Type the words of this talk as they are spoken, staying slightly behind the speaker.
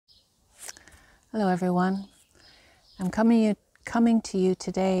Hello everyone. I'm coming to you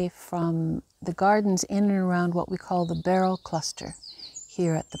today from the gardens in and around what we call the Barrel Cluster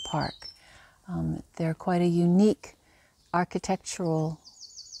here at the park. They're quite a unique architectural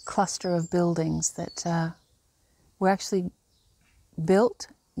cluster of buildings that were actually built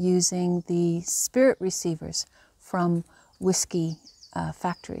using the spirit receivers from whiskey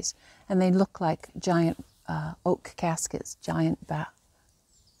factories. And they look like giant oak caskets, giant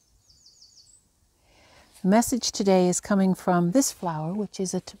The message today is coming from this flower, which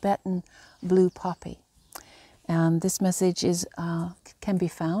is a Tibetan Blue Poppy. And this message can be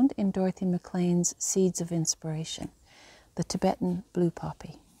found in Dorothy Maclean's Seeds of Inspiration, the Tibetan Blue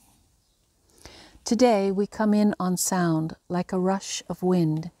Poppy. Today we come in on sound like a rush of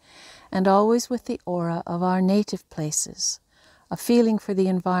wind, and always with the aura of our native places, a feeling for the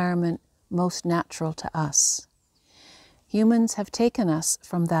environment most natural to us. Humans have taken us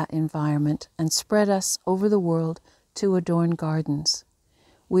from that environment and spread us over the world to adorn gardens.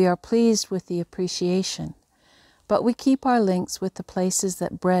 We are pleased with the appreciation, but we keep our links with the places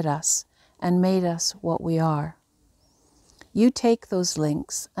that bred us and made us what we are. You take those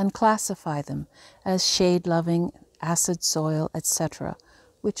links and classify them as shade-loving, acid soil, etc.,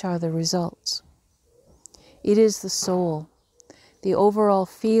 which are the results. It is the soul, the overall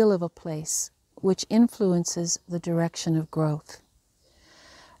feel of a place, which influences the direction of growth.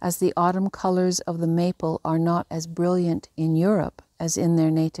 As the autumn colors of the maple are not as brilliant in Europe as in their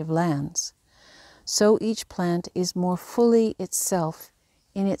native lands, so each plant is more fully itself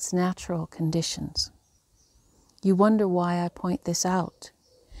in its natural conditions. You wonder why I point this out.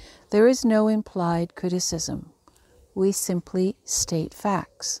 There is no implied criticism. We simply state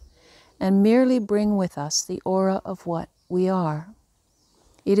facts and merely bring with us the aura of what we are.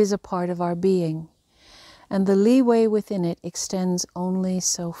 It is a part of our being, and the leeway within it extends only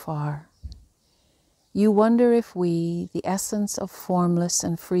so far. You wonder if we, the essence of formless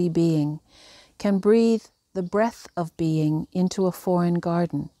and free being, can breathe the breath of being into a foreign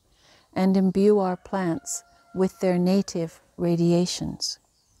garden and imbue our plants with their native radiations.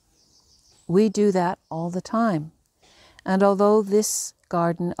 We do that all the time, and although this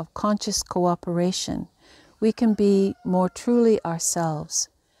garden of conscious cooperation, we can be more truly ourselves.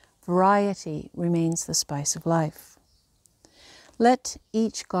 Variety remains the spice of life. Let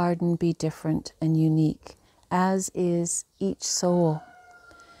each garden be different and unique, as is each soul.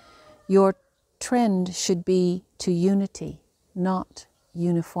 Your trend should be to unity, not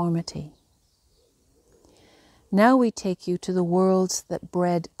uniformity. Now we take you to the worlds that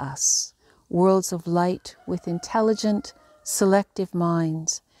bred us, worlds of light with intelligent, selective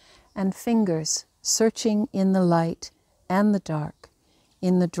minds, and fingers searching in the light and the dark,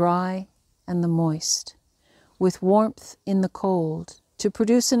 in the dry and the moist, with warmth in the cold, to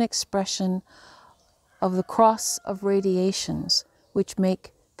produce an expression of the cross of radiations which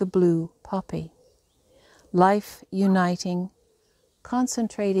make the blue poppy. Life uniting,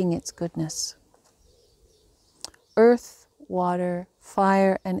 concentrating its goodness. Earth, water,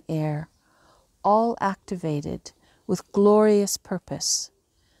 fire, and air, all activated with glorious purpose,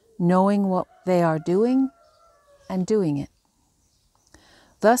 knowing what they are doing and doing it.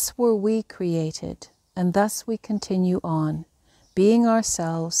 Thus were we created, and thus we continue on, being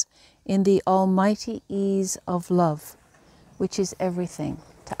ourselves in the almighty ease of love, which is everything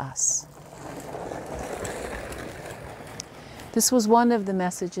to us. This was one of the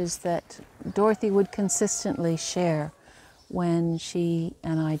messages that Dorothy would consistently share when she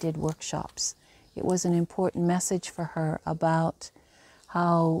and I did workshops. It was an important message for her about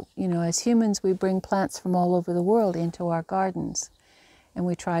how, as humans, we bring plants from all over the world into our gardens, and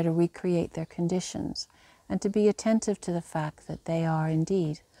we try to recreate their conditions, and to be attentive to the fact that they are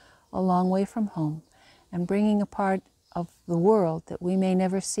indeed a long way from home, and bringing a part of the world that we may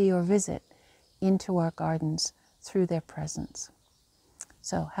never see or visit into our gardens through their presence.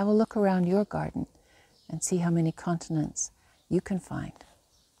 So have a look around your garden and see how many continents you can find.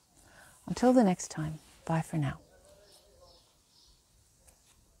 Until the next time, bye for now.